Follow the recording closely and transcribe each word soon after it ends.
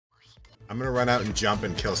I'm gonna run out and jump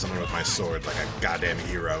and kill someone with my sword like a goddamn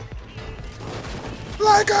hero.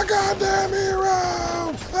 Like a goddamn hero!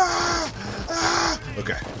 Ah! Ah!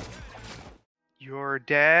 Okay. Your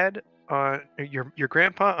dad, your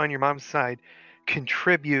grandpa on your mom's side,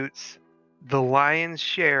 contributes the lion's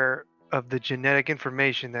share of the genetic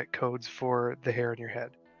information that codes for the hair on your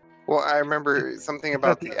head. Well, I remember something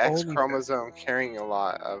about the X only chromosome carrying a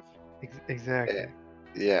lot of... Exactly.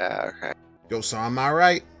 Yeah, okay. Yo, so am I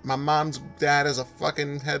right? My mom's dad has a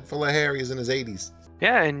fucking head full of hair. He's in his 80s.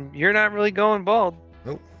 Yeah, and you're not really going bald.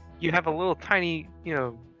 Nope. You have a little tiny,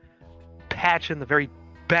 patch in the very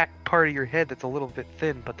back part of your head that's a little bit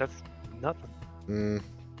thin, but that's nothing.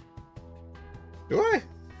 Do I?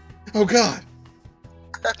 Oh god.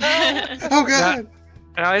 Oh god.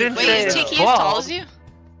 No, I didn't Wait, say is it's Tiki as tall bald. as you?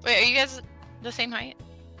 Wait, are you guys the same height?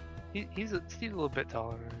 He's a little bit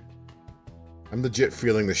taller. I'm legit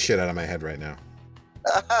feeling the shit out of my head right now.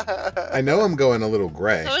 I know I'm going a little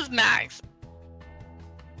gray. So is Max.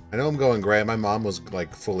 I know I'm going gray. My mom was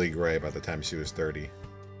like fully gray by the time she was 30.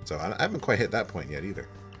 So I haven't quite hit that point yet either.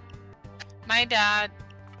 My dad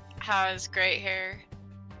has great hair.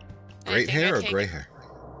 And I Great think I hair or take- gray hair?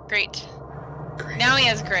 Great. Gray. Now he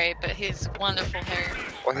has gray, but he's wonderful hair.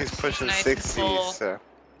 Well, he's pushing Nice and 60, full. so...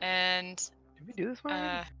 And Did we do this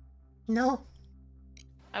one? No.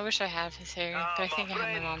 I wish I had his hair, but I think I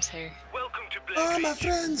have my mom's hair. Oh, my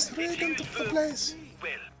friends, welcome to the place.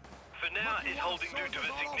 Well, for now, it's holding due to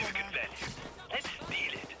a significant value. Let's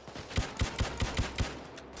steal it.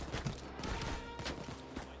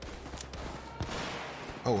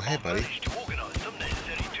 Oh, hey, buddy. Managed to organize some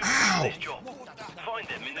necessary tools Ow! for this job. Find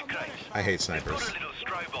them in the crates. I hate They've snipers. got a little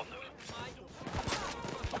strobe on them.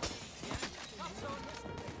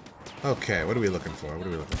 Okay, what are we looking for? What are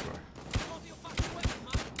we looking for?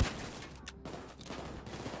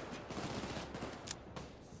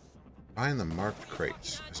 Find the marked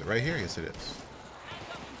crates. Is it right here? Yes, it is.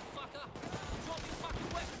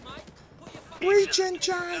 Reaching If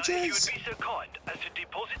you would charges! be so kind as to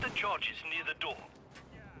deposit the charges near the door.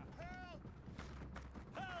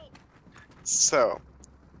 So,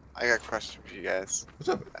 I got a question for you guys. What's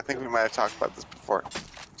up? I think we might have talked about this before.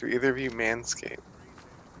 Do either of you manscape?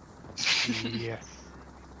 Yes.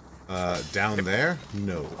 Down there?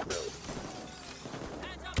 No.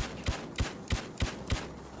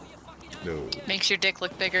 No. Makes your dick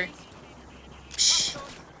look bigger. Psh.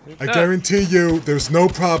 I guarantee you, there's no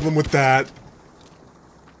problem with that.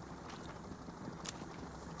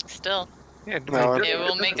 Still. Yeah, No, It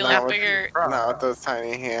will make it not look with- bigger. Not with those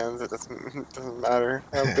tiny hands. It doesn't matter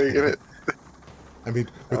how big it is. I mean,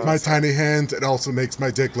 with my tiny hands, it also makes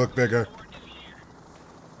my dick look bigger.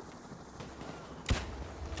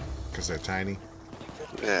 Because they're tiny?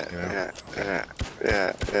 Yeah, You know? yeah.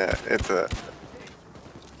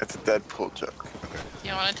 It's a Deadpool joke.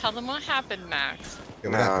 You want to tell them what happened, Max? Yeah,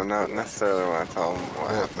 what No, happened? not necessarily want to tell them what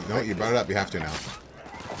Well, happened. no, you brought it up, you have to now.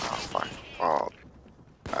 Oh, fuck. Well,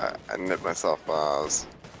 I nipped myself while I was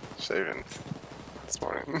shaving this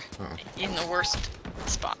morning. Oh. In the worst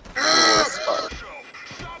spot.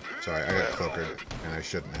 Sorry, I got cloakered, and I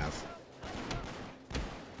shouldn't have.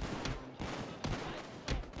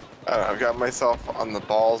 I don't know, I've got myself on the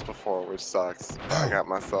balls before, which sucks. But I got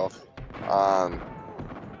myself on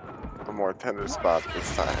a more tender spot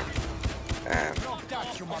this time. And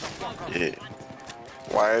yeah.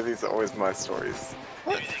 Why are these always my stories?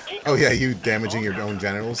 Oh yeah, you damaging your own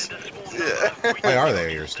genitals? Yeah. Why are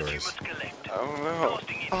they your stories? I don't know.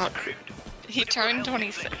 Fuck. He turned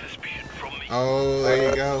 26. Oh, there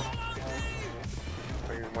you go.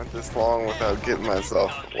 I went this long without getting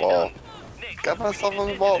myself. Well, got myself on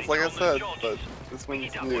the balls, like I said, but this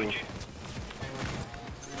one's new.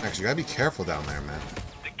 Actually, you gotta be careful down there, man.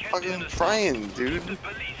 Fucking trying, dude.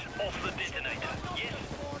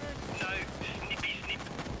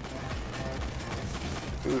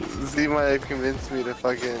 Z might have convinced me to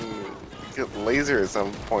fucking get laser at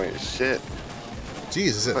some point. Shit. Jeez,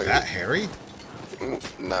 is it that hairy?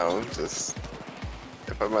 No, just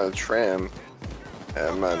if I'm gonna trim and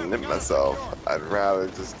I'm gonna nip myself, I'd rather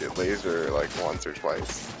just get laser like once or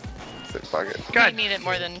twice. Say fuck it. I need it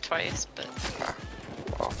more than twice, but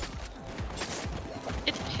Well,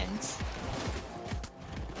 it depends.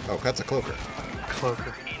 Oh, that's a cloaker.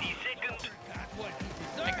 Cloaker.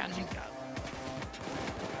 I got him.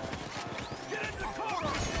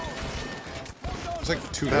 It's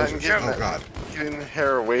like two That lasers. and getting Oh that- god. getting the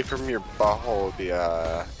hair away from your butthole would be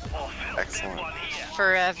excellent.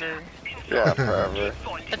 Forever. Yeah, forever.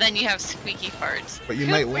 But then you have squeaky parts. But you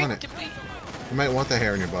might want it. You might want the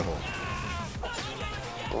hair in your butthole.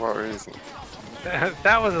 For what reason?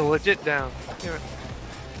 That was a legit down.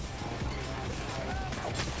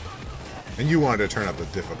 And you wanted to turn up the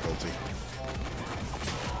difficulty.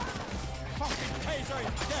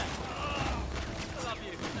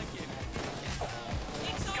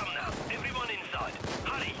 Come now, everyone inside.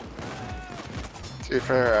 Hurry. To be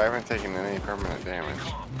fair, I haven't taken any permanent damage.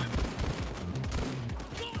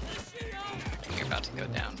 You're about to go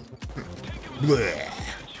down. Blech.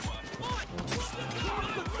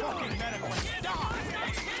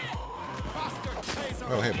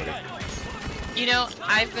 Oh, hey, buddy. You know,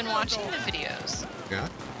 I've been watching the videos, Yeah?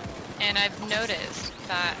 and I've noticed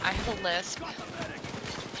that I have a lisp,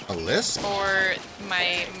 A lisp? or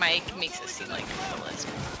my mic makes it seem like it's a lisp.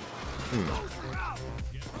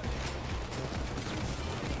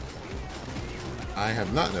 I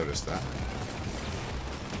have not noticed that.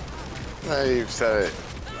 No, you've said it.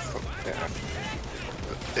 Yeah.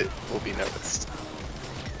 It will be noticed.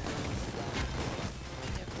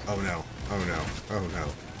 Oh no. Oh no. Oh no.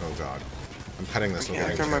 Oh god. I'm cutting this Yeah,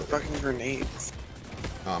 little throw my thing. fucking grenades.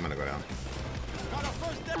 Oh, I'm gonna go down.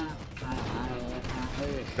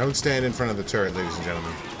 Don't stand in front of the turret, ladies and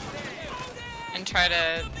gentlemen. And try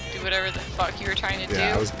to do whatever the fuck you were trying to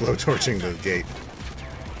Yeah, do. I was blowtorching the gate.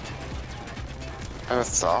 I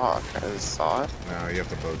just saw it. I just saw it. No, you have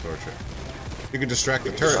to blowtorch it. You can distract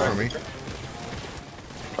the turret for me.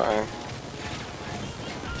 Fine.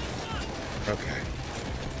 Okay.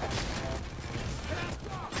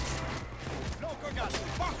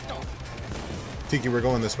 Tiki, we're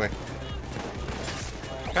going this way.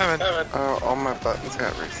 Coming. Oh, all my buttons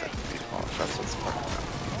got reset to default. That's what's fucked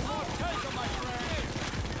up.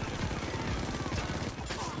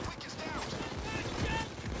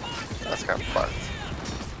 That's got fucked.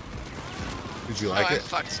 Did you Oh, like I'm it?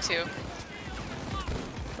 fucked too.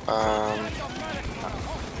 Oh,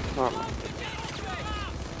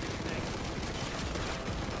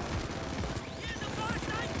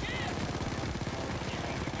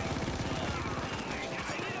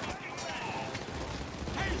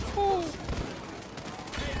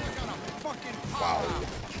 Wow.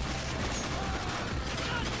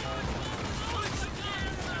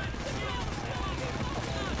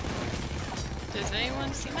 Does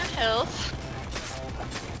anyone see my health?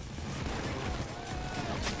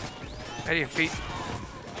 At your feet.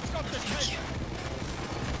 Thank you.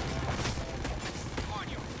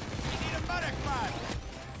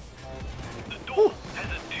 The door has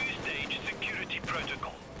a two-stage security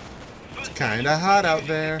protocol. It's kinda hot out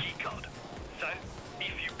there. Keycard. So, if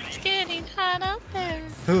you It's please, getting hot out there.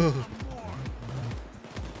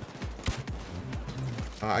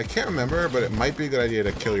 I can't remember, but it might be a good idea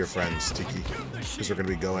to kill your friends, Tiki. Because we're going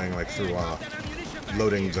to be going like through a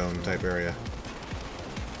loading zone type area.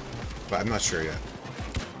 But I'm not sure yet.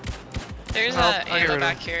 There's I'll a get rid ammo of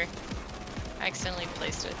back here. I accidentally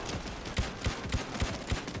placed it.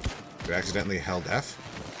 You accidentally held F?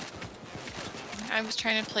 I was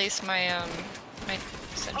trying to place my my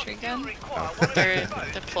sentry gun. require Oh. one of They're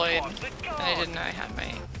those. deployed, Watch the and I guard. didn't know I had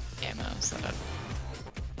my ammo set up.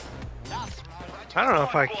 I don't know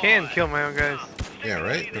if I can kill my own guys. Yeah,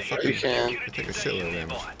 right? They're fucking... You can. They take a shitload of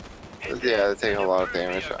damage. yeah, they take a lot of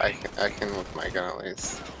damage. I can with my gun at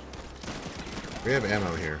least. We have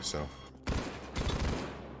ammo here, so...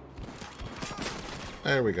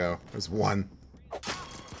 There we go. There's one.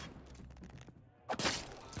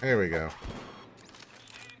 There we go.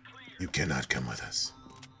 You cannot come with us.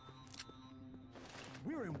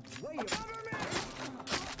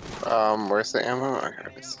 Where's the ammo? Oh,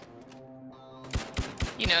 here it is.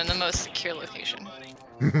 You know, in the most secure location.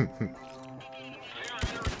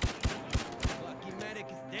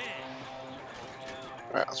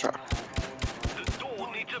 Alright, let's rock. The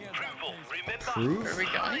door needs approval. Remember? Proof? Where are we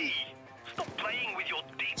going? Hey, stop playing with your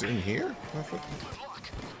Is deep. it in here? Oh, fuck.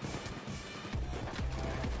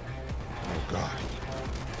 Oh, God.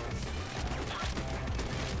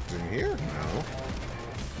 Is it in here? No.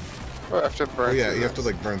 Oh, I have to burn Oh, yeah, through you have to, this.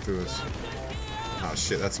 like, burn through this. Oh,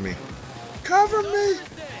 shit, that's me. Cover me!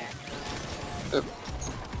 Yep.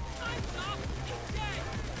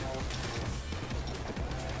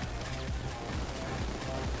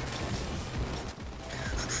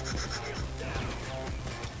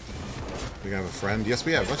 We have a friend? Yes,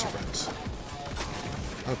 we have a bunch of friends.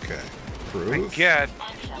 Okay. My Proof? god.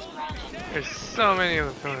 There's so many of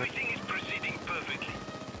them coming. Everything is proceeding perfectly.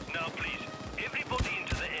 Now, please, everybody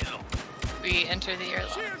into the airlock. We enter the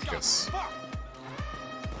airlock. Yes.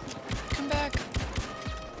 Come back.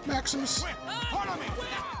 Maximus?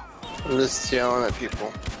 I'm just yelling at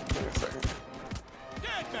people. Wait a second.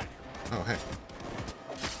 Oh, hey.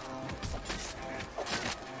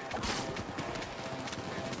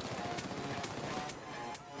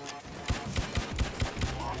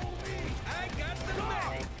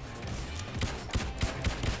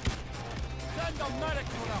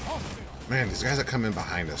 Man, these guys that come in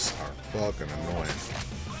behind us are fucking annoying.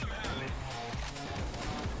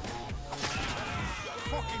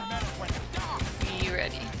 Be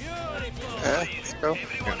ready. Yeah, let's go.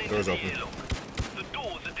 Yeah, door's open. The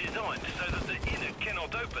doors are designed so that the inner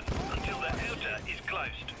cannot open until the outer is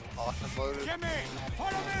closed. Awesome loaded. Jimmy,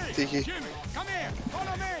 follow me. Tiki. Jimmy, come here,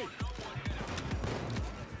 follow me.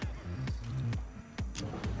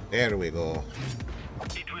 There we go.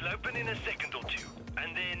 It will open in a second or two,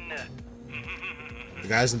 and then... The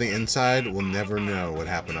guys on the inside will never know what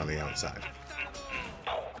happened on the outside.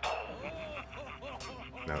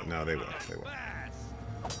 No, they will. They will.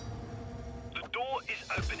 The door is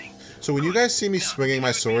opening. So when you guys see me swinging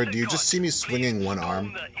my sword, do you just see me swinging one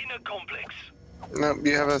arm? The inner complex. No,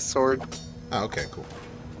 you have a sword. Oh, okay, cool.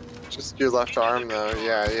 Just your left arm, though.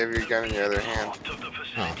 Yeah, you have your gun in your other hand. Part of the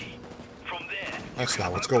facility. From there, That's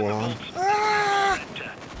not what's going on. as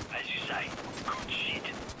you say, good shit.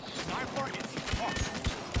 Sniper is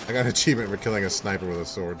hot. I got an achievement for killing a sniper with a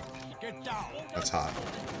sword. Get down. That's hot.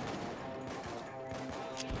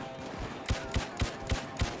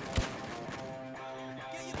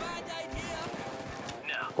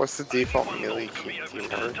 Now, What's the default one melee door can key? be Do you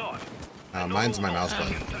opened at a remember? time. Mine's my mouse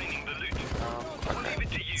button. Containing the loot. I'll Okay. leave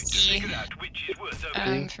it to you to E. figure out which is worth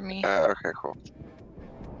opening. For me. Okay, cool.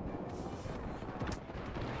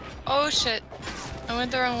 Oh shit. I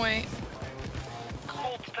went the wrong way.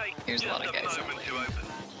 Vaults take Here's a just lot of guys. moment to open.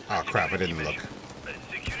 Oh crap! I didn't look.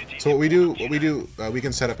 Security So what we do, we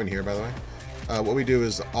can set up in here, by the way. What we do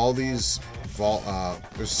is all these vault.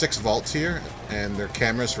 There's 6 vaults here, and there are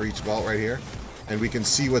cameras for each vault right here, and we can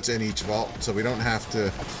see what's in each vault, so we don't have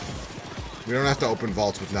to. We don't have to open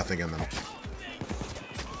vaults with nothing in them. You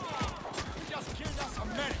just killed us a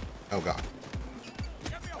medic. Oh god,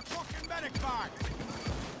 Give me a fucking medic bag.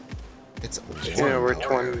 it's Do you know warm which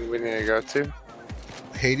out one here. we need to go to?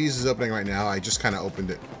 Hades is opening right now. I just kind of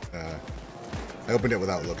opened it. I opened it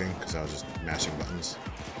without looking because I was just mashing buttons.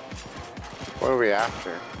 What are we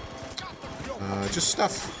after? Just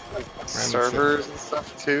stuff. Servers and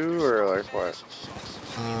stuff too, or like what?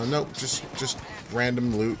 Nope, just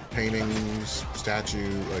random loot, paintings,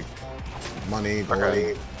 statue, like money, gold.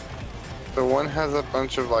 Okay. The one has a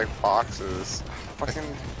bunch of like boxes. Fucking.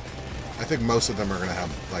 I think most of them are gonna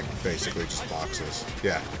have like basically just boxes.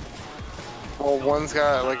 Yeah, Well, one's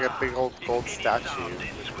got like a big old gold statue,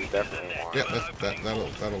 which we definitely want. yeah,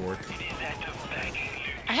 that'll work.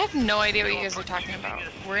 I have no idea what you guys are talking about.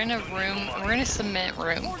 We're in a room. We're in a cement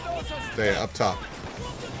room. There, up top,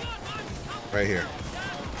 right here.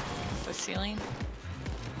 The ceiling.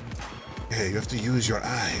 Hey, you have to use your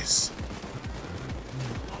eyes.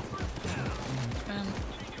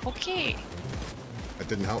 Okay. That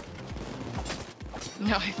didn't help.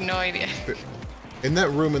 No, I have no idea. In that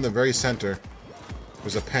room in the very center,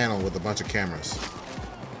 was a panel with a bunch of cameras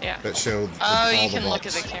Yeah. that showed Oh, all you the can look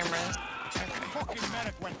at vaults. the cameras. Okay. Fucking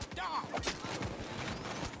medic went down.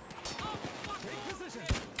 Take position.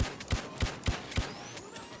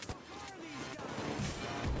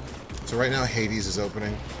 So right now Hades is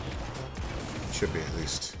opening. Should be at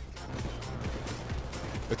least.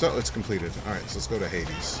 It's completed. All right, so let's go to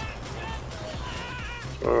Hades.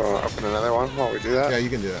 Open another one while we do that. Yeah, you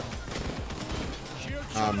can do that.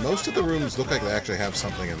 Most of the rooms look like they actually have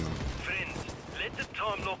something in them. Friends, let the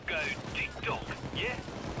time lock go tick-tock, yeah?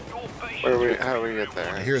 Your patience Where we? will How do we be get there?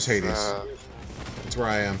 rewarded. Here's Hades. Uh, That's where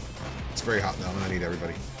I am. It's very hot though, and I need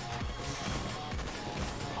everybody.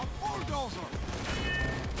 A bulldozer.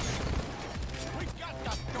 We got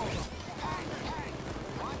that dozer.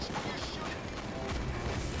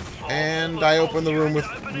 And I open the room with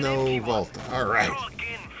no vault. All right, Go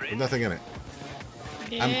again, with friend. nothing in it.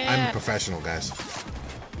 I'm a Yeah. professional, guys.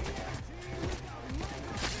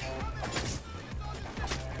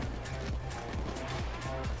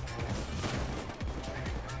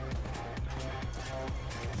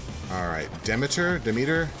 All right,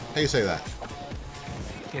 Demeter. How you say that?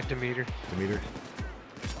 Yeah, Demeter.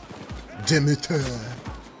 Demeter.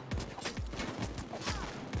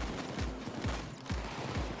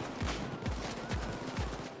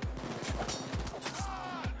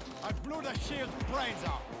 I blew the shield's brains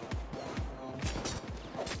out.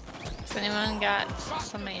 Has anyone got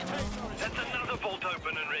some ammo? That's another vault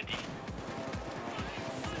open and ready.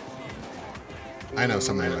 I know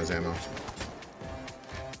some has ammo.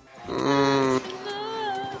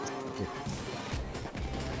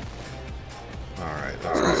 All right,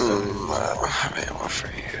 let's go. I don't have ammo for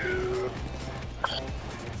you.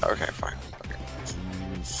 Okay, fine. Okay.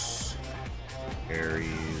 Zeus,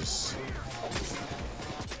 Ares.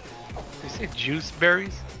 You say juice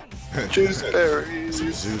berries? Juice berries.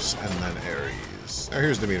 Zeus and then Ares. Oh,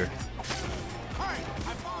 here's Demeter.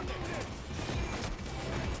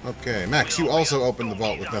 Okay, Max, you also opened the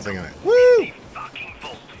vault with nothing in it. Woo! Fucking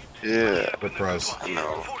vault. Yeah. Good prize. I know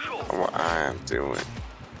what I am doing.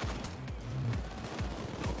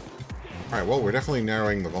 Alright, well, we're definitely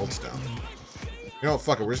narrowing the vaults down. You know what,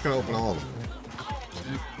 fuck it, we're just gonna open all of them.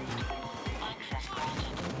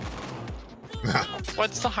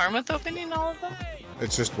 What's the harm with opening all of them?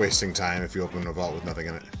 It's just wasting time if you open a vault with nothing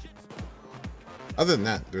in it. Other than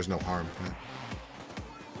that, there's no harm.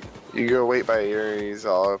 You go wait by Aries,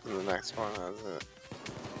 I'll open the next one as it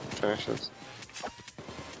finishes.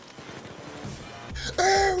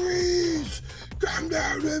 Ares! Come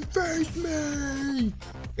down and face me! You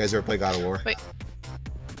guys ever play God of War? Wait.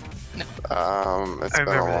 It's I been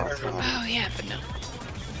a remember long that. time. Oh yeah, but no.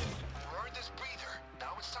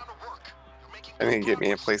 I need to get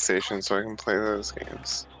me a PlayStation so I can play those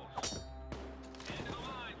games.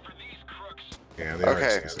 Yeah, they are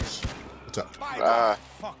Okay. exclusives. What's up?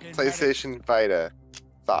 Fucking PlayStation Vita.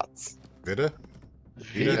 Thoughts? Vita?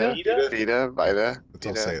 Vita? Vita? Vita? Let's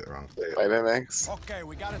all say it wrong. Vita mix? Okay,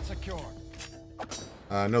 we got it secured.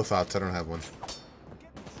 No thoughts, I don't have one.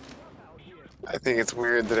 I think it's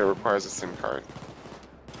weird that it requires a SIM card.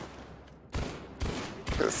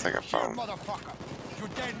 It's like a Here, phone. motherfucker. You're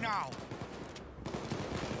dead now.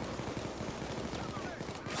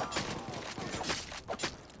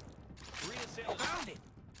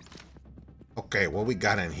 Okay, what we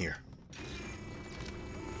got in here?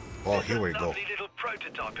 Well, here we go. Lovely little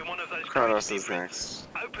prototype in one of those Kronos crazy is prints.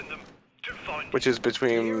 next. Open them to find Which is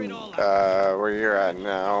between where you're at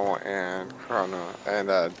now and Chrono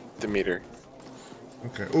and Demeter.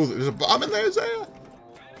 Okay. Oh, there's a bomb in there, Isaiah?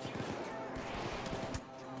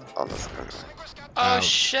 Oh, that's good. Oh Ouch.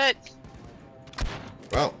 shit!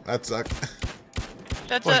 Well, that sucked.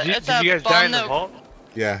 That's Well, a did that's you a guys die bomb in the that, vault?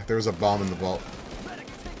 Yeah, there was a bomb in the vault.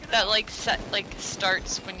 that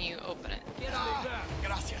starts when you open it.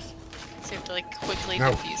 Gracias. So you have to like quickly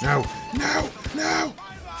No, defuse no, it. no, no!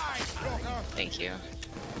 Thank you.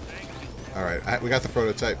 Alright, we got the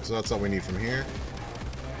prototype, so that's all we need from here.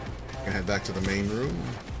 Gonna head back to the main room.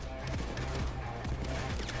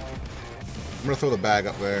 I'm gonna throw the bag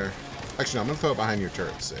up there. Actually, no, I'm gonna throw it behind your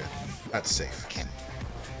turret, Saya. That's safe. Okay.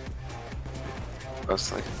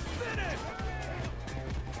 Mostly.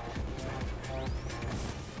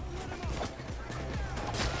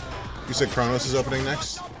 You said Kronos is opening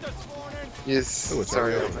next? Yes. Oh, it's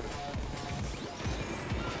sorry. already open.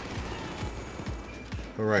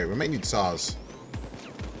 Alright, we might need saws.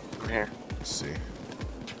 I'm here. Let's see.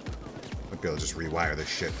 Might be able to just rewire this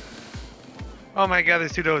shit. Oh my god,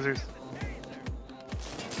 there's two dozers.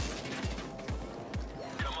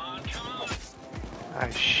 I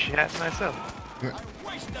shat myself.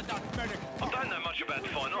 Wasted that medic. I don't know much about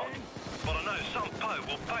fine art, but I know some Poe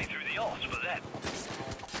will pay through the arse for that.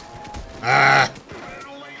 Ah!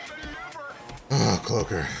 Oh,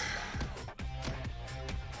 Cloaker.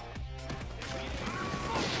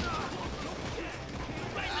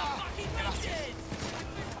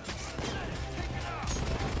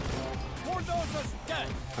 Bulldozer's dead.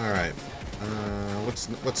 Alright.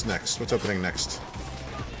 What's next? What's opening next?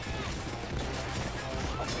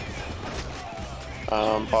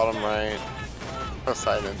 Bottom right.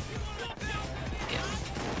 Poseidon. Yeah.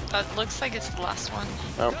 That looks like it's the last one.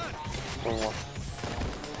 Nope. One more.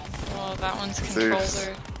 Well, that one's Zeus.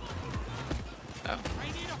 controller. Oh. I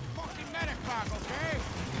need a fucking medic bag, okay?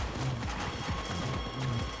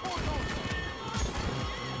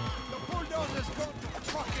 The bulldozer's going to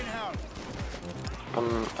fucking hell.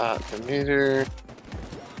 I'm at Demeter.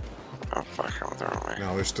 Oh fuck, I went the wrong way.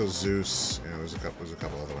 No, there's still Zeus. Yeah, there's a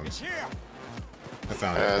couple other ones. Here. I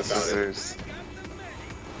found it. Yeah, I this found it. is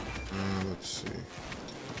Let's see.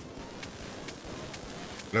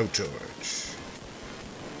 No torch.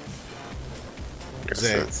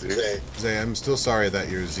 Zay, I'm still sorry that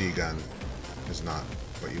your Z gun is not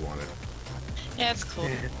what you wanted. Yeah, it's cool.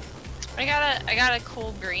 I got a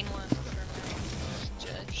cool green one for my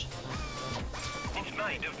judge. It's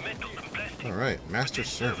made of metal and plastic. Alright, Master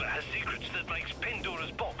This server Servant. has secrets that makes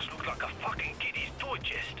Pandora's box look like a fucking kiddie's toy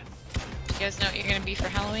chest. You guys know what you're gonna be for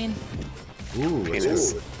Halloween? Ooh, that's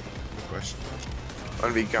Penis. good question. I'm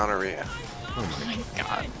gonna be gonorrhea. Oh Oh my. my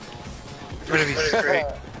god. It's gonna be straight.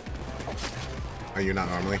 Are you not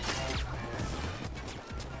normally?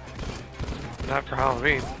 Not for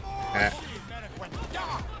Halloween. Eh.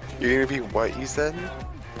 You're gonna be what you said?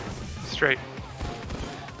 Straight.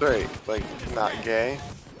 Right, like not gay?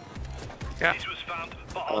 Yeah. This was found,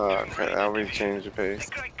 but Oh, I'll do okay, now we change the pace.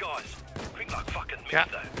 They're great guys. Quick like fucking me Yeah.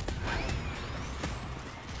 though.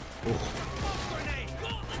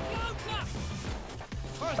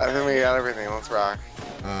 I think we got everything, let's rock.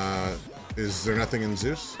 Is there nothing in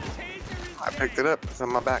Zeus? I picked it up. It's on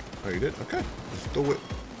my back. Oh, you did? Okay. Just do it.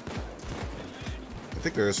 I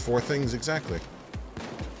think there's 4 things exactly.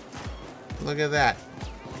 Look at that.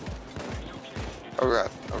 Oh god.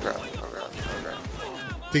 Oh god. Oh god. Oh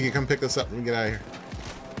god. Tiki, come pick this up and get out of here.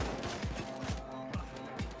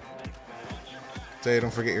 Say,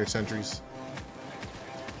 don't forget your sentries.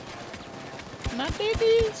 My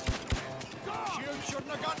babies. Shield shouldn't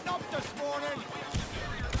have gotten up this morning.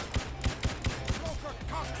 Joker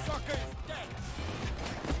cocksucker is dead.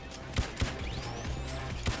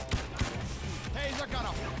 Taser got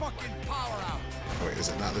a fucking power out. Oh, wait, is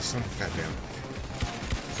it not this one? God damn.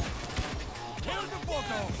 Kill the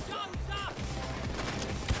bulldog.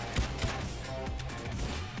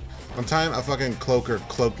 One time, a fucking cloaker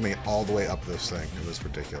cloaked me all the way up this thing. It was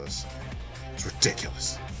ridiculous. It's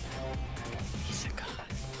ridiculous. He's a god.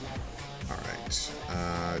 Alright.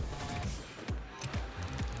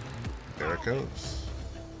 There it goes.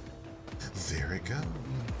 There it goes.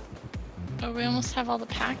 Oh, we almost have all the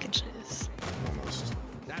packages. Almost.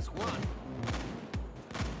 That's one.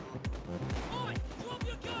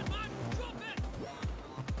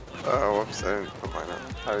 Whoops. I didn't put mine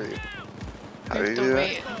up. How do you We do that?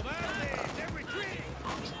 wait.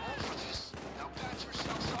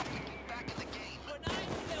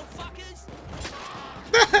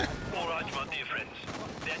 Alright, my dear friends.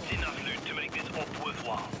 That's enough loot to make this op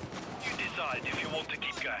worthwhile. You decide if you want to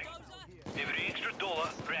keep going. Every extra dollar,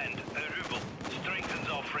 rand, and ruble strengthens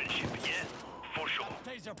our friendship, yeah? For sure.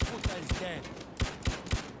 Taser puta is dead.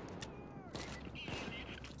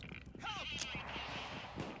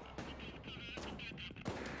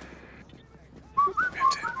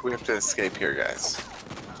 We have to escape here, guys.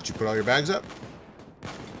 Did you put all your bags up?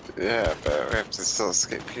 Yeah, but we have to still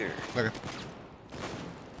escape here. Okay.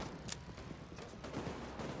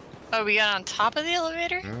 Oh, we got on top of the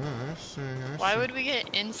elevator? Oh, I see, I Why see. would we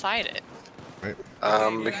get inside it? Right.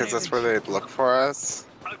 Because that's where they'd look for us.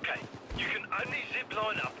 Okay, you can only zip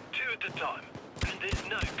line up 2 at a time. And there's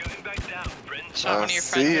no going back down, friends. Shot one of your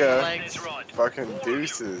friends See in the ya. legs. That's right. Fucking All of you,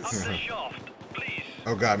 deuces. Up the shaft, please.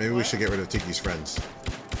 Oh god, maybe we should get rid of Tiki's friends.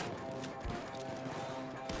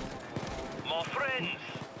 My friends,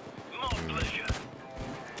 my pleasure.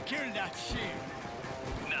 Kill that shit.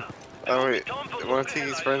 Now, Oh wait, time for one of some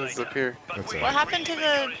Tiki's hellos friends later, up here. but That's we all What right. happened to really make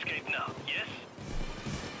the... our escape now, yes?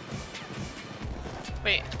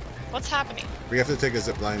 Wait, what's happening? We have to take a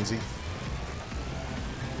zip line, Z.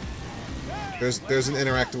 There's an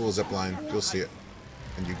interactable zip line. You'll see it.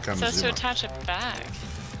 And you come It says to zoom up. attach a bag.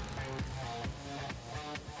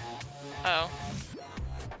 Oh.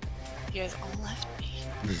 You guys all left me.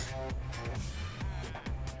 This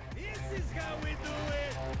is how we do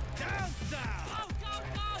it. Down south.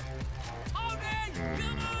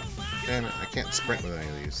 Damn it, I can't sprint with any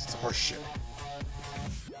of these. It's horse shit.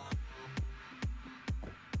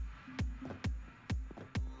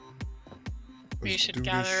 We Let's should do this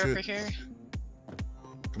gather over shit. here.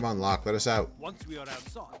 Come on, Locke, let us out. Once we are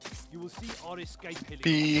outside, you will see our escape helicopter.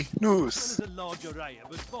 Be news. There's a large array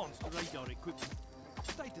of advanced radar equipment.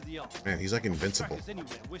 State of the art. Man, he's like invincible. Track us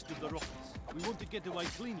anywhere west of the Rockies. We want to get away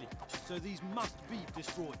cleanly, so these must be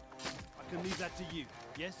destroyed. I can leave that to you,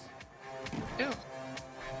 yes? Ooh.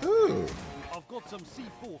 Ooh. I've got some C4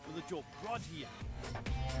 for the job right here.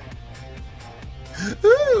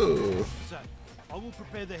 Ooh. So, I will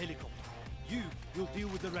prepare the helicopter. You will deal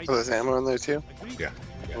with the So radar. there's ammo in there too? Agreed? Yeah.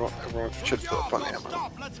 Everyone should fill up on ammo.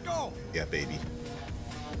 Stop, let's go. Yeah, baby.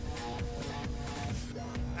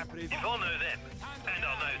 If I know them, and I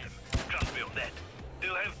know them, trust me on that,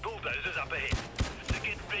 they'll have bulldozers up ahead. So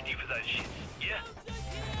get ready for those shits, yeah?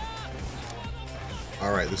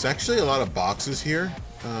 Alright, there's actually a lot of boxes here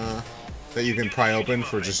that you can pry open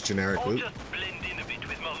for just generic I'll loot. just blend in a bit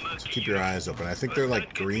with my murky Keep your eyes open. I think they're But like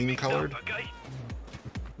don't get me green mixed up, colored. okay?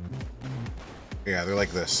 Yeah, they're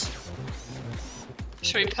like this.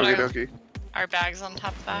 Should we put Okie our, dokie. our bags on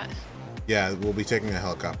top of that? Yeah, we'll be taking a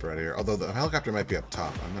helicopter out of here. Although the helicopter might be up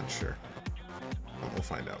top. I'm not sure. Well, we'll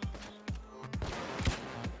find out.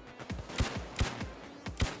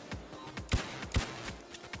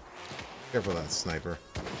 Careful of that sniper.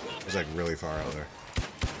 He's like really far out there.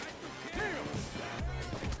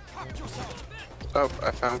 Oh,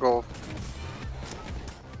 I found gold.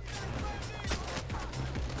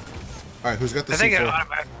 Alright, who's got the I think it C4?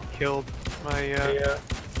 automatically killed my We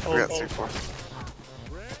old, got C4.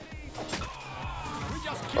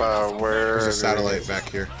 Where? There's a do satellite we- back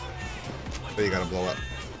here that you gotta blow up.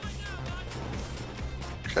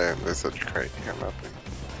 Okay, there's a crate here, nothing.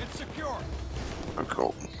 It's secure. Oh,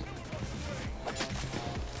 cool.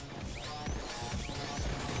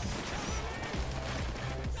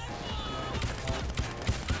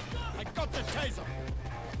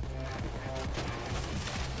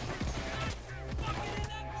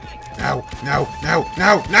 No! No! No!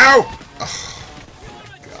 No! No! Oh,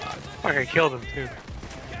 God. Fuck, I killed him too.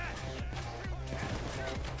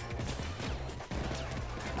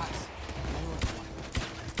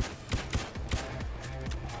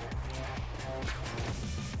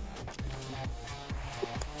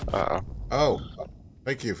 Uh-oh. Oh,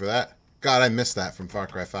 thank you for that. God, I missed that from Far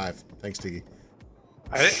Cry 5. Thanks, Tiki.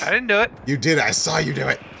 I didn't do it. You did it. I saw you do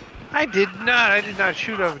it. I did not. I did not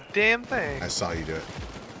shoot a damn thing. I saw you do it.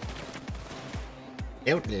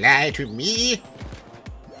 Don't lie to me.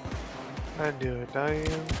 I didn't do a damn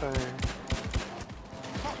thing.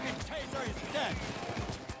 Fucking taser is dead.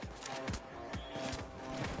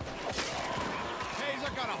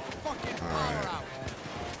 Taser got a fucking power out.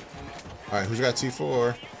 Alright, who's got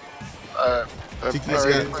C4? Tiki's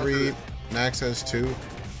already got 3. Max has 2.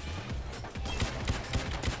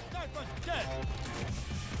 Sniper's dead.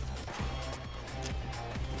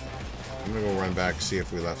 I'm gonna go run back, see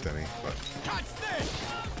if we left any. But Catch this.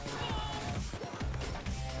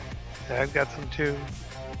 I've got some too.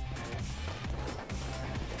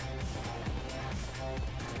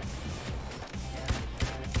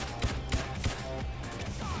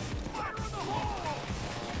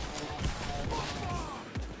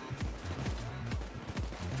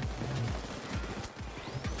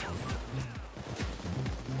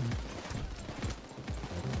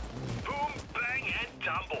 Boom, bang, and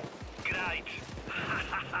tumble. Great.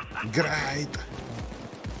 great.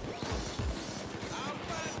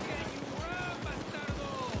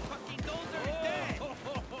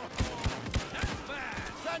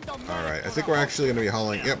 Alright, I think we're actually gonna be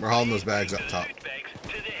hauling. Yep, we're hauling those bags up top. Loot bags to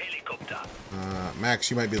the helicopter.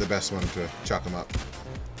 Max, you might be the best one to chuck them up.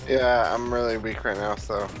 Yeah, I'm really weak right now,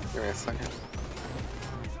 so give me a second.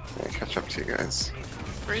 Let me catch up to you guys.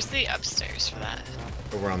 Where's the upstairs for that?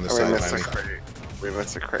 Over on this Oh, we side missed by a me. crate. We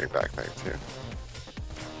missed a crate back there too.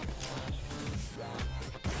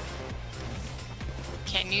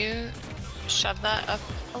 Can you shove that up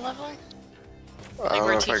a level? I don't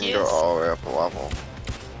where know if I Tiki can go is? all the way up a level,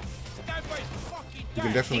 You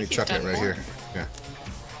can definitely he's chuck it done right more. here. Yeah.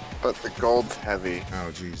 but the gold's heavy.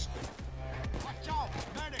 Oh, jeez.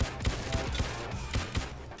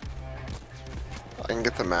 I can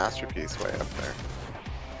get the masterpiece way up there.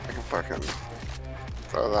 I can fucking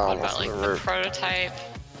throw that What almost about to like the the roof. prototype?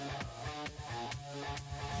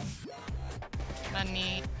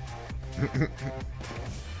 Money. Did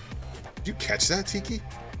you catch that, Tiki?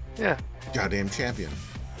 Yeah. Goddamn champion.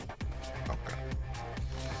 Okay.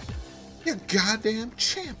 You goddamn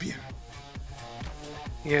champion.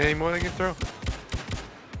 You got any more they can throw?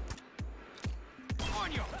 I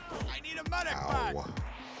need a medic bag. Ow.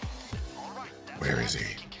 Where is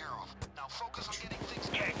he?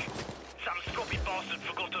 Check. Some scopy bastard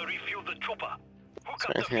forgot to refuel the chopper. Hook Is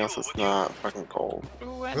up there the anything else fuel that's with not fucking gold?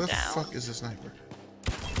 Ooh, Where I'm the down. fuck is the sniper?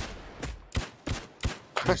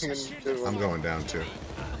 Fucking I'm going down too.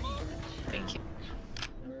 Thank you.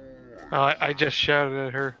 Oh, I just shouted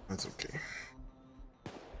at her. That's okay.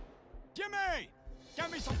 Jimmy!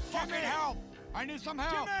 Get me some fucking help! I need some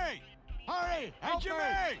help! Jimmy! Hurry! Hey,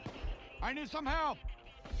 Jimmy! I need some help!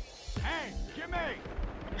 Hey, Jimmy!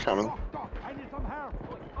 coming. I need some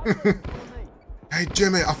help! Hey,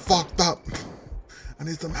 Jimmy, I fucked up. I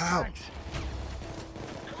need some help. Thanks.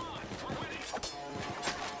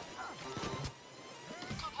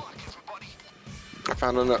 I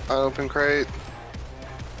found an open crate.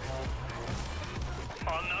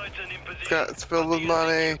 Oh, no, it's an imposition. It's filled with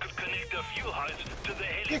money. You could connect the fuel hose to the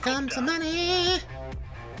helicopter. Here comes the money.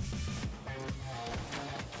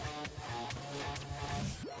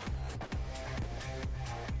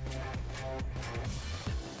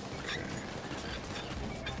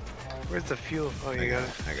 Where's the fuel? Oh, you got it.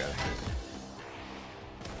 I got it.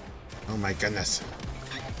 Oh my goodness.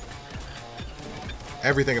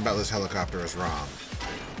 Everything about this helicopter is wrong.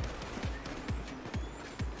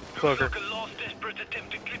 Cloaker. Like a last desperate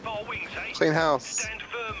attempt to clip our wings, eh? Clean house. Stand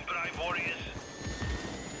firm, brave warriors.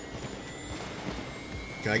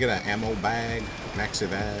 Can I get an ammo bag? Maxi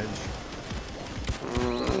badge?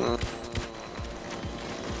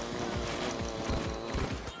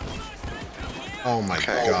 Oh my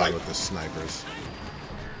Okay. god, with the snipers.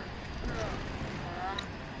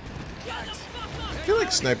 I feel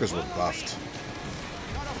like snipers were buffed.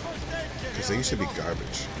 Because they used to be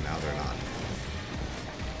garbage. Now they're not.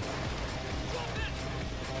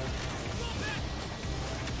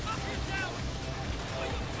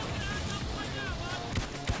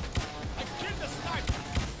 I killed the sniper!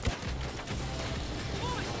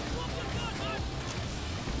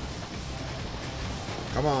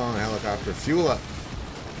 Come on, helicopter, fuel up.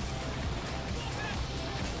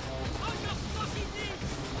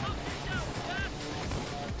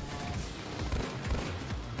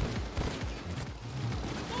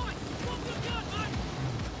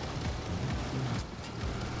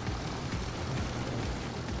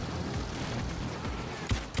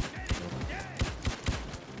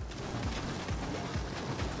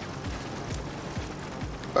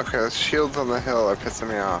 Okay, the shields on the hill are pissing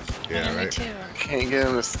me off. Yeah, Yeah, me right. too. I can't get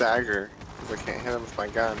him to stagger because I can't hit him with my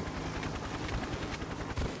gun.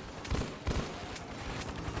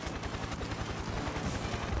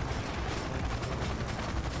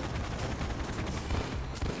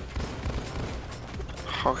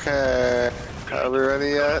 Okay, are we ready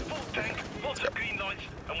yet? Full tank, lots of green lights,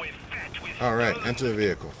 and we're fat with All right, stone. enter the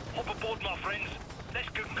vehicle. Hop aboard, my friends. Let's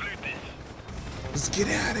conclude this. Let's get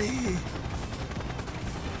out of here.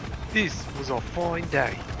 This was a fine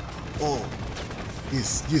day. Oh,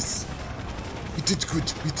 yes, yes. We did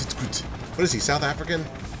good. We did good. What is he? South African?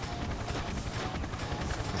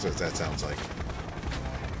 That's what that sounds like.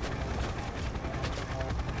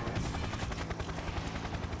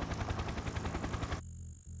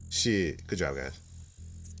 Shit. Good job, guys.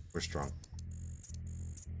 We're strong.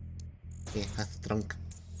 Yeah, strong.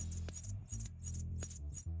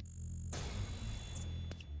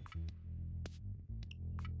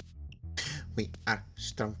 We are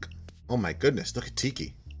strong. Oh my goodness, look at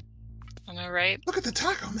Tiki. Am I right? Look at the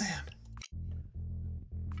taco man.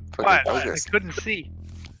 Fucking What? I bogus. couldn't see.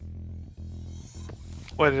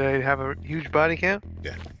 What, did I have a huge body count?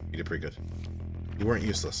 Yeah, you did pretty good. You weren't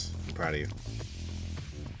useless. I'm proud of you.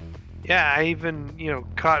 Yeah, I even,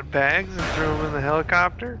 caught bags and threw them in the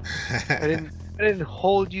helicopter. I didn't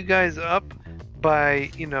hold you guys up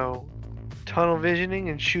by, tunnel visioning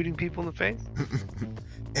and shooting people in the face.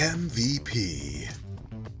 MVP.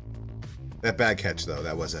 That bag catch, though,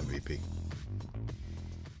 that was MVP.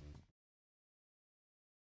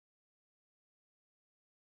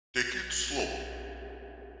 Take it slow.